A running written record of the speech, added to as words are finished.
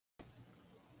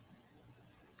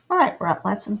All right, we're at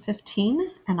lesson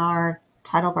 15, and our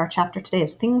title of our chapter today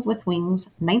is Things with Wings,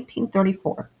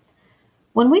 1934.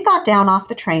 When we got down off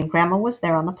the train, Grandma was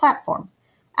there on the platform.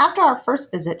 After our first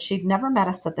visit, she'd never met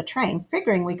us at the train,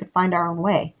 figuring we could find our own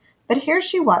way. But here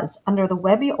she was, under the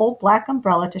webby old black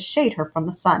umbrella to shade her from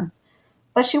the sun.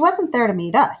 But she wasn't there to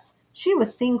meet us. She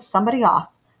was seeing somebody off.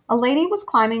 A lady was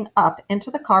climbing up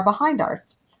into the car behind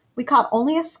ours. We caught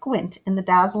only a squint in the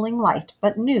dazzling light,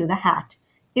 but knew the hat.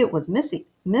 It was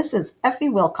Mrs. Effie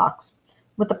Wilcox.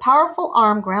 With a powerful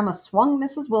arm, Grandma swung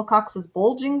Mrs. Wilcox's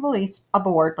bulging valise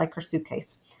aboard like her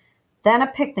suitcase. Then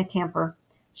a picnic hamper.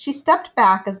 She stepped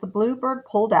back as the Bluebird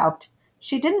pulled out.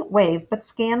 She didn't wave, but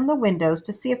scanned the windows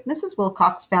to see if Mrs.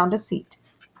 Wilcox found a seat.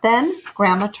 Then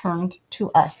Grandma turned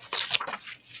to us.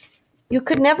 You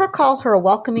could never call her a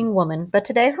welcoming woman, but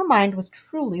today her mind was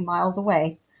truly miles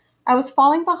away. I was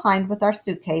falling behind with our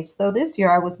suitcase, though this year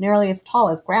I was nearly as tall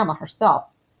as Grandma herself.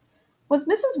 Was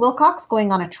Mrs. Wilcox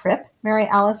going on a trip? Mary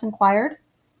Alice inquired.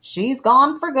 She's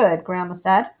gone for good, Grandma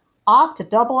said. Off to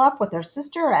double up with her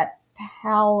sister at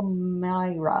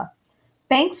Palmyra.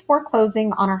 Banks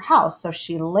foreclosing on her house, so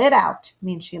she lit out,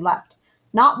 means she left,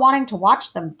 not wanting to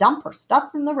watch them dump her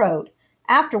stuff in the road.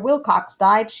 After Wilcox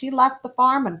died, she left the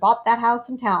farm and bought that house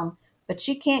in town, but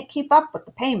she can't keep up with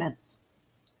the payments.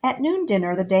 At noon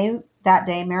dinner that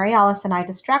day, Mary Alice and I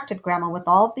distracted Grandma with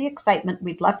all of the excitement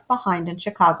we'd left behind in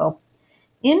Chicago.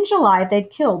 In July, they'd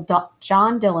killed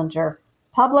John Dillinger,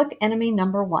 public enemy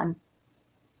number one.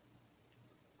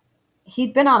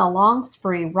 He'd been on a long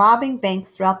spree, robbing banks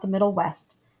throughout the Middle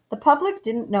West. The public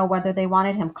didn't know whether they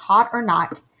wanted him caught or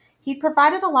not. He'd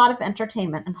provided a lot of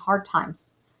entertainment in hard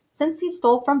times. Since he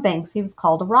stole from banks, he was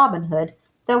called a Robin Hood,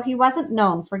 though he wasn't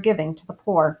known for giving to the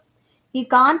poor. He'd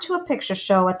gone to a picture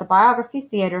show at the Biography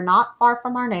Theater not far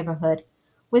from our neighborhood.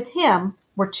 With him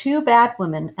were two bad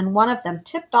women, and one of them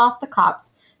tipped off the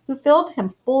cops, who filled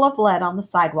him full of lead on the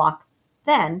sidewalk.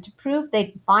 Then, to prove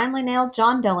they'd finally nailed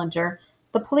John Dillinger,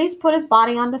 the police put his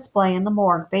body on display in the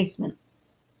morgue basement.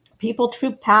 People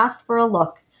trooped past for a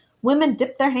look. Women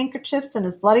dipped their handkerchiefs in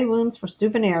his bloody wounds for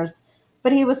souvenirs.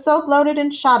 But he was so bloated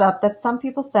and shot up that some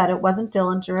people said it wasn't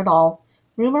Dillinger at all.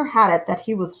 Rumor had it that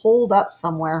he was holed up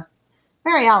somewhere.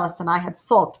 Mary Alice and I had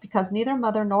sulked because neither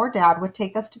Mother nor Dad would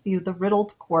take us to view the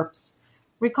riddled corpse.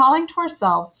 Recalling to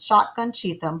ourselves Shotgun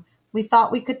Cheatham, we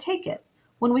thought we could take it.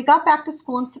 When we got back to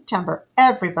school in September,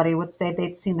 everybody would say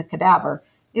they'd seen the cadaver.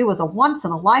 It was a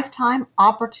once-in-a-lifetime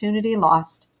opportunity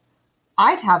lost.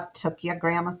 I'd have took you,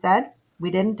 Grandma said.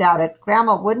 We didn't doubt it.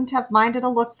 Grandma wouldn't have minded a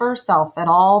look for herself at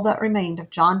all that remained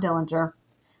of John Dillinger.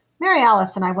 Mary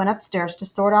Alice and I went upstairs to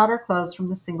sort out her clothes from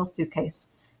the single suitcase.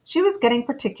 She was getting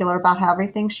particular about how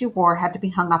everything she wore had to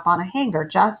be hung up on a hanger,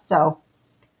 just so.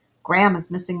 Grandma's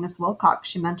missing Miss Wilcox,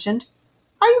 she mentioned.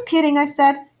 Are you kidding? I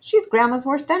said. She's Grandma's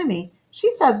worst enemy.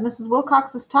 She says Mrs.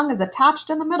 Wilcox's tongue is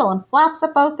attached in the middle and flaps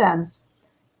at both ends.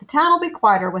 The town will be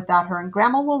quieter without her, and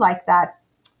Grandma will like that.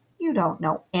 You don't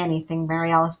know anything, Mary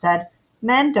Alice said.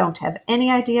 Men don't have any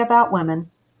idea about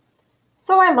women.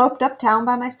 So I loped uptown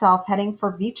by myself, heading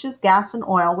for Veach's Gas and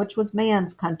Oil, which was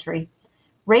man's country.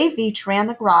 Ray Veach ran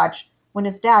the garage when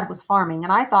his dad was farming,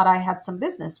 and I thought I had some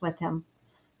business with him.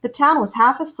 The town was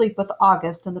half asleep with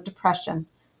August and the Depression.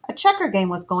 A checker game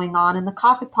was going on in the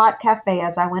Coffee Pot Cafe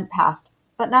as I went past,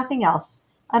 but nothing else.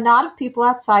 A knot of people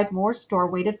outside Moore's store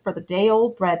waited for the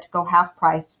day-old bread to go half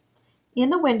price.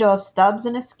 In the window of Stubbs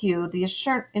and Askew, the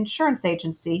insurance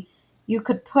agency, you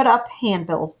could put up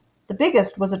handbills. The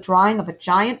biggest was a drawing of a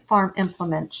giant farm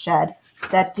implement shed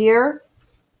that Deere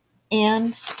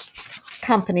and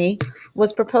Company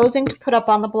was proposing to put up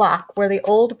on the block where the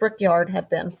old brickyard had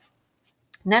been.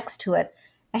 Next to it,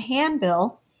 a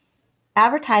handbill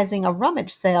advertising a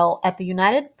rummage sale at the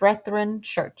United Brethren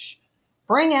Church.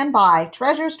 Bring and buy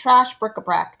treasures, trash,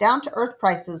 bric-a-brac, down-to-earth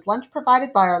prices, lunch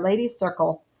provided by Our Lady's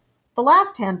Circle. The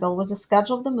last handbill was a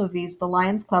schedule of the movies the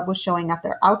Lions Club was showing at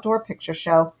their outdoor picture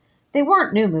show. They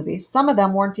weren't new movies. Some of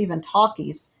them weren't even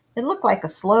talkies. It looked like a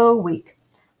slow week.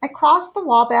 I crossed the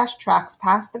Wabash tracks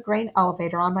past the grain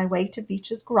elevator on my way to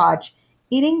Beach's garage,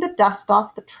 eating the dust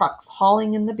off the trucks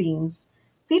hauling in the beans.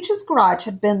 Beach's garage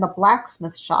had been the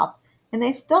blacksmith shop, and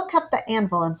they still kept the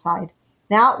anvil inside.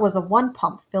 Now it was a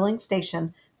one-pump filling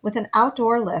station with an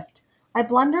outdoor lift. I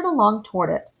blundered along toward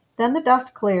it. Then the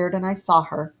dust cleared, and I saw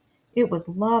her. It was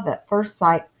love at first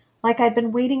sight, like I'd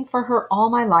been waiting for her all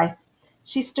my life.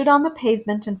 She stood on the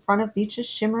pavement in front of Beach's,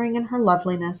 shimmering in her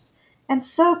loveliness, and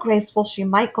so graceful she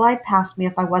might glide past me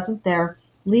if I wasn't there,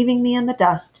 leaving me in the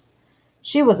dust.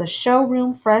 She was a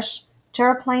showroom fresh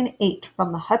Terraplane 8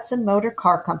 from the Hudson Motor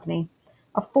Car Company,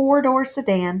 a four-door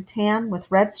sedan, tan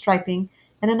with red striping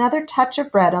and another touch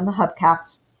of red on the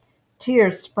hubcaps.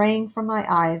 tears spraying from my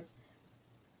eyes.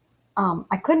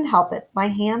 I couldn't help it. My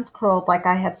hands curled like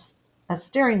I had a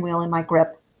steering wheel in my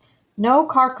grip. No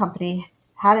car company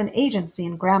had an agency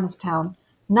in Grahamstown,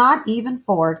 not even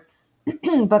Ford.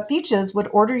 But Beaches would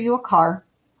order you a car.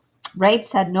 Ray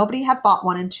said nobody had bought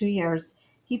one in 2 years.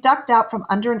 He ducked out from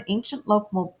under an ancient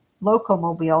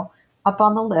locomobile up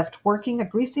on the lift, working a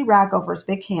greasy rag over his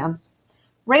big hands.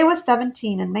 Ray was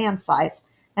 17 and man-sized,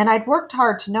 and I'd worked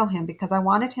hard to know him because I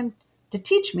wanted him to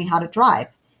teach me how to drive.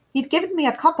 He'd given me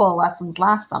a couple of lessons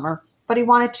last summer, but he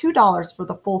wanted $2 for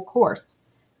the full course.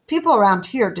 People around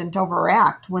here didn't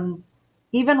overreact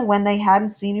even when they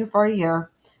hadn't seen you for a year.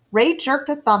 Ray jerked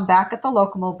a thumb back at the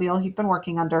locomobile he'd been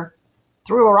working under.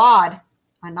 Through a rod.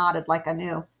 I nodded like I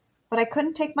knew, but I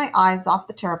couldn't take my eyes off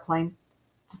the terraplane.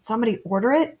 Did somebody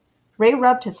order it? Ray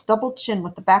rubbed his stubbled chin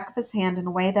with the back of his hand in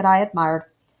a way that I admired.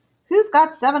 Who's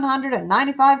got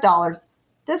 $795?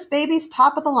 This baby's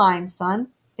top of the line, son.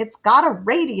 It's got a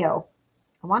radio.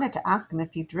 I wanted to ask him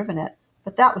if he'd driven it,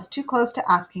 but that was too close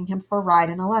to asking him for a ride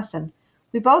and a lesson.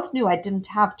 We both knew I didn't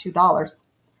have $2.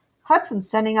 Hudson's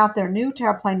sending out their new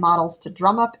terraplane models to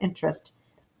drum up interest.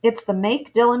 It's the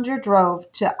make Dillinger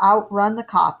drove to outrun the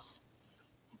cops.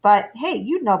 But hey,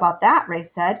 you'd know about that, Ray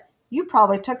said. You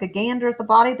probably took a gander at the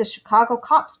body the Chicago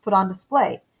cops put on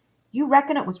display. You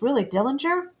reckon it was really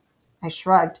Dillinger? I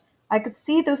shrugged. I could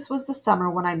see this was the summer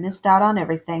when I missed out on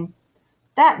everything.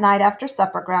 That night after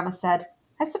supper, Grandma said,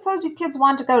 I suppose you kids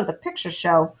want to go to the picture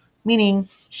show, meaning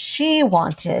she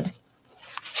wanted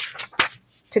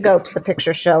to go to the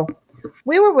picture show.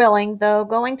 We were willing, though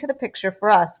going to the picture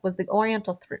for us was the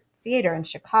Oriental Theater in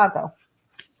Chicago,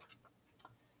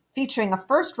 featuring a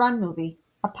first-run movie,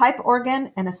 a pipe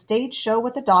organ, and a stage show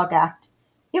with a dog act.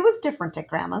 It was different at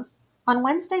Grandma's. On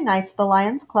Wednesday nights the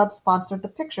Lions Club sponsored the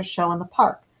picture show in the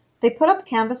park. They put up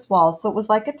canvas walls so it was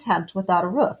like a tent without a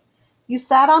roof. You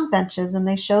sat on benches and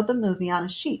they showed the movie on a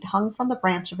sheet hung from the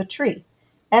branch of a tree.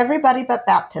 Everybody but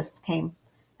Baptists came.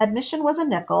 Admission was a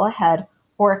nickel a head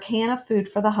or a can of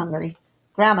food for the hungry.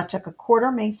 Grandma took a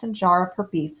quarter mason jar of her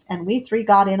beets, and we three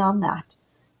got in on that.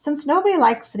 Since nobody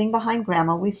liked sitting behind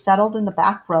Grandma, we settled in the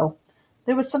back row.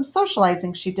 There was some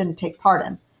socializing she didn't take part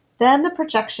in. Then the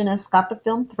projectionist got the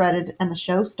film threaded and the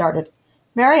show started.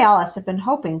 Mary Alice had been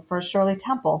hoping for a Shirley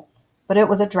Temple, but it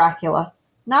was a Dracula,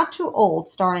 not too old,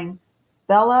 starring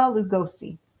Bela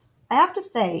Lugosi. I have to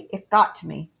say, it got to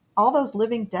me. All those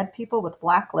living dead people with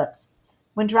black lips.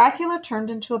 When Dracula turned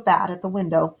into a bat at the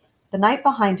window, the night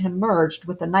behind him merged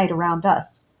with the night around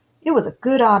us. It was a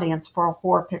good audience for a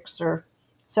horror picture.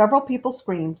 Several people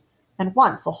screamed, and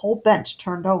once a whole bench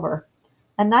turned over.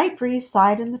 A night breeze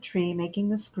sighed in the tree, making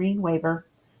the screen waver.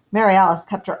 Mary Alice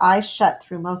kept her eyes shut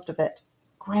through most of it.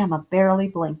 Grandma barely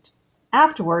blinked.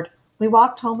 Afterward, we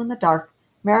walked home in the dark.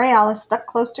 Mary Alice stuck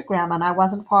close to Grandma, and I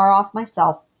wasn't far off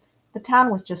myself. The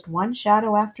town was just one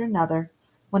shadow after another.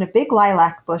 When a big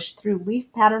lilac bush threw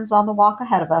leaf patterns on the walk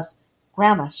ahead of us,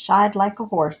 Grandma shied like a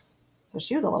horse. So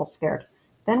she was a little scared.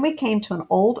 Then we came to an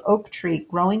old oak tree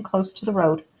growing close to the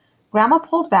road. Grandma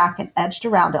pulled back and edged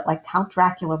around it like Count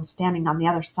Dracula was standing on the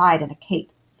other side in a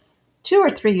cape. 2 or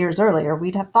 3 years earlier,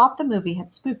 we'd have thought the movie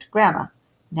had spooked Grandma.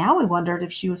 Now we wondered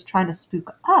if she was trying to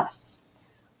spook us.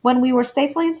 When we were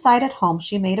safely inside at home,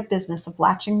 she made a business of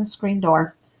latching the screen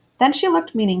door. Then she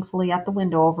looked meaningfully at the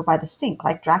window over by the sink,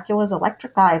 like Dracula's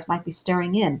electric eyes might be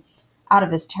staring in, out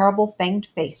of his terrible fanged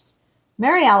face.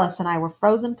 Mary Alice and I were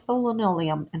frozen to the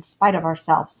linoleum in spite of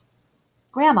ourselves.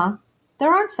 Grandma,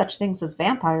 there aren't such things as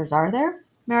vampires, are there?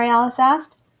 Mary Alice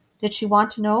asked. Did she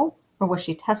want to know, or was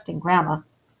she testing Grandma?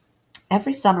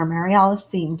 Every summer Mary Alice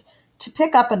seemed to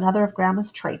pick up another of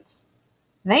Grandma's traits.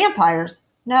 Vampires?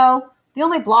 No, the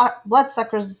only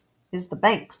bloodsuckers is the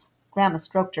banks. Grandma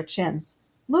stroked her chins.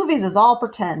 Movies is all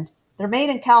pretend. They're made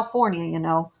in California, you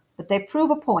know, but they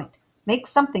prove a point. Make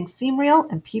something seem real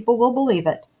and people will believe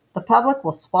it. The public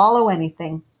will swallow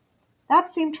anything.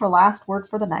 That seemed her last word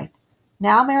for the night.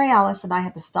 Now Mary Alice and I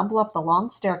had to stumble up the long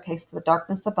staircase to the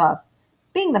darkness above.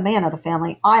 Being the man of the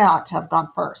family, I ought to have gone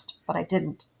first, but I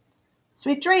didn't.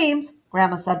 Sweet dreams,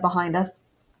 Grandma said behind us.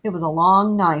 It was a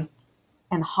long night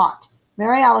and hot.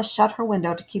 Mary Alice shut her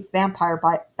window to keep vampire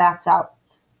bats out.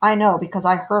 I know because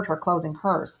I heard her closing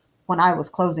hers when I was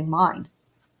closing mine.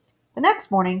 The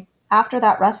next morning, after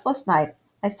that restless night,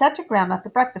 I said to Grandma at the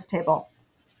breakfast table,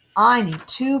 I need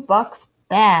 $2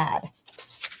 bad.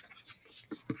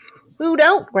 Who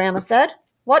don't? Grandma said.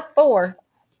 What for?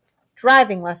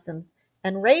 Driving lessons,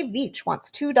 and Ray Veach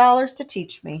wants $2 to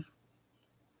teach me.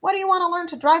 What do you want to learn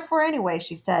to drive for anyway?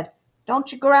 She said.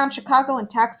 Don't you go around Chicago in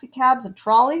taxicabs and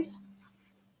trolleys?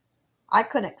 I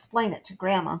couldn't explain it to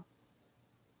Grandma.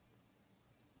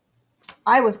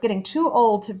 I was getting too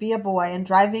old to be a boy and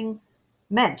driving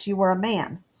meant you were a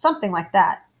man. Something like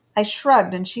that. I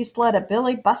shrugged and she slid a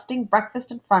Billy busting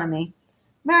breakfast in front of me.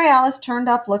 Mary Alice turned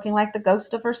up looking like the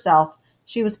ghost of herself.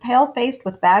 She was pale-faced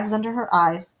with bags under her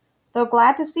eyes. Though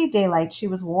glad to see daylight, she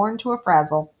was worn to a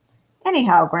frazzle.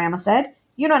 Anyhow, Grandma said,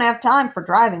 you don't have time for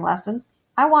driving lessons.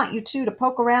 I want you two to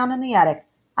poke around in the attic.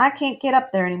 I can't get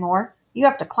up there any more. You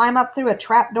have to climb up through a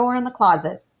trap door in the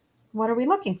closet. What are we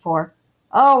looking for?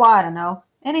 Oh, I don't know.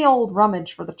 Any old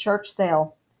rummage for the church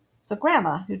sale. So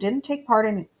Grandma, who didn't take part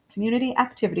in community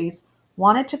activities,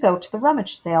 wanted to go to the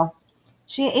rummage sale.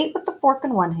 She ate with the fork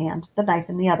in one hand, the knife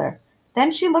in the other.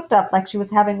 Then she looked up like she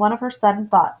was having one of her sudden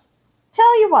thoughts.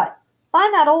 Tell you what,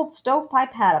 find that old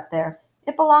stovepipe hat up there.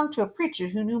 It belonged to a preacher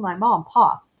who knew my ma and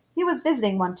pa. He was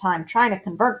visiting one time, trying to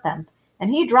convert them, and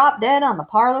he dropped dead on the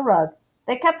parlor rug.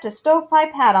 They kept his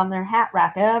stovepipe hat on their hat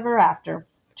rack ever after,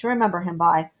 to remember him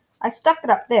by. I stuck it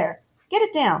up there. Get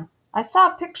it down. I saw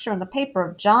a picture in the paper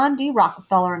of John D.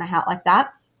 Rockefeller in a hat like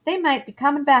that. They might be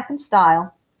coming back in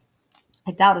style.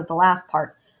 I doubted the last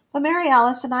part, but Mary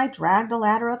Alice and I dragged a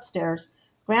ladder upstairs.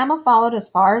 Grandma followed as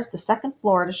far as the second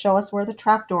floor to show us where the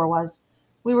trap door was.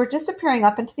 We were disappearing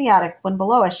up into the attic when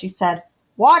below us she said,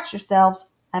 Watch yourselves.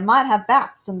 I might have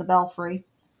bats in the belfry.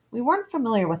 We weren't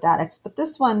familiar with attics, but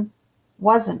this one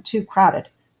wasn't too crowded.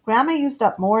 Grandma used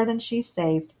up more than she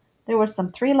saved. There were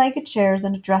some three-legged chairs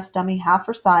and a dress dummy half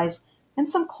her size,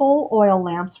 and some coal oil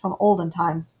lamps from olden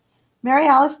times. Mary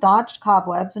Alice dodged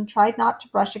cobwebs and tried not to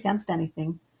brush against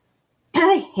anything.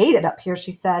 I hate it up here,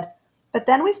 she said. But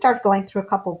then we started going through a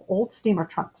couple of old steamer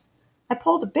trunks. I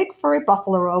pulled a big furry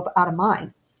buffalo robe out of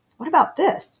mine. What about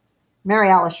this? Mary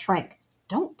Alice shrank.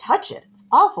 Don't touch it. It's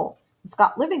awful. It's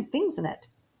got living things in it.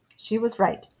 She was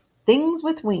right. Things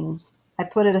with wings. I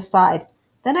put it aside.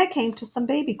 Then I came to some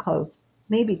baby clothes.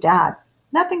 Maybe Dad's.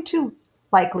 Nothing too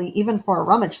likely, even for a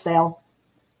rummage sale.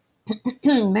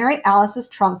 Mary Alice's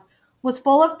trunk was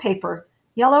full of paper,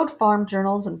 yellowed farm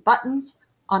journals and buttons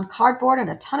on cardboard and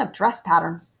a ton of dress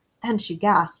patterns. Then she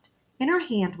gasped. In her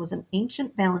hand was an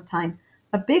ancient valentine,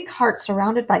 a big heart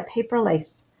surrounded by paper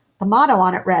lace. The motto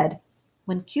on it read,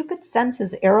 When Cupid sends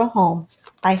his arrow home,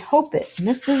 I hope it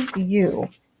misses you.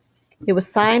 It was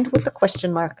signed with a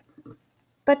question mark.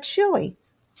 But Joey,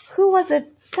 who was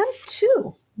it sent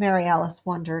to? Mary Alice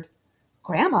wondered.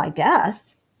 Grandma, I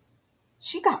guess.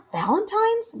 She got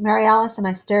valentines? Mary Alice and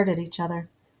I stared at each other.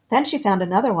 Then she found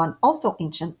another one, also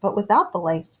ancient, but without the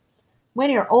lace. When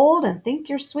you're old and think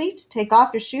you're sweet, take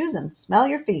off your shoes and smell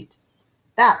your feet.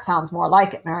 That sounds more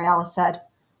like it, Mary Alice said.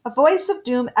 A voice of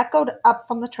doom echoed up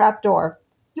from the trap door.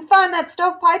 You find that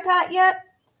stovepipe hat yet?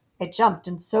 I jumped,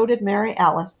 and so did Mary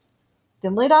Alice.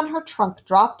 The lid on her trunk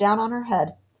dropped down on her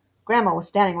head. Grandma was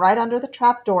standing right under the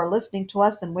trap door, listening to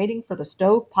us and waiting for the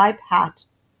stovepipe hat.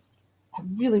 I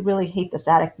really hate this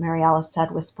attic, Mary Alice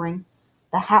said, whispering.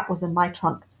 The hat was in my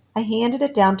trunk. I handed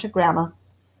it down to Grandma.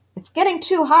 It's getting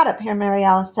too hot up here, Mary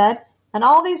Alice said, and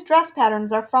all these dress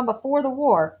patterns are from before the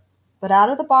war. But out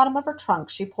of the bottom of her trunk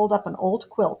she pulled up an old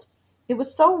quilt. It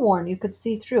was so worn you could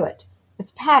see through it.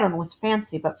 Its pattern was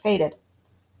fancy but faded.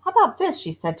 How about this?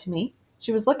 She said to me.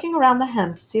 She was looking around the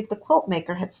hem to see if the quilt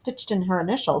maker had stitched in her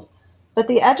initials, but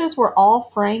the edges were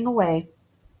all fraying away.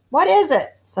 What is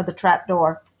it? Said the trap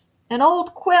door. An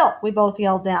old quilt, we both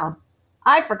yelled down.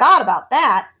 I forgot about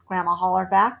that, Grandma hollered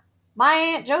back. My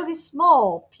Aunt Josie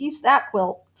Small pieced that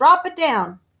quilt. Drop it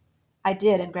down. I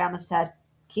did, and Grandma said,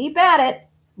 Keep at it.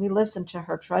 We listened to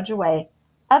her trudge away.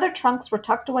 Other trunks were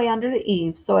tucked away under the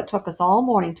eaves, so it took us all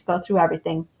morning to go through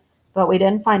everything. But we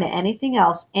didn't find anything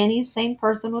else any sane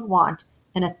person would want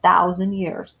in 1,000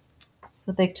 years.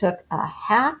 So they took a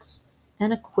hat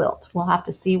and a quilt. We'll have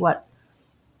to see what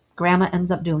Grandma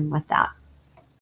ends up doing with that.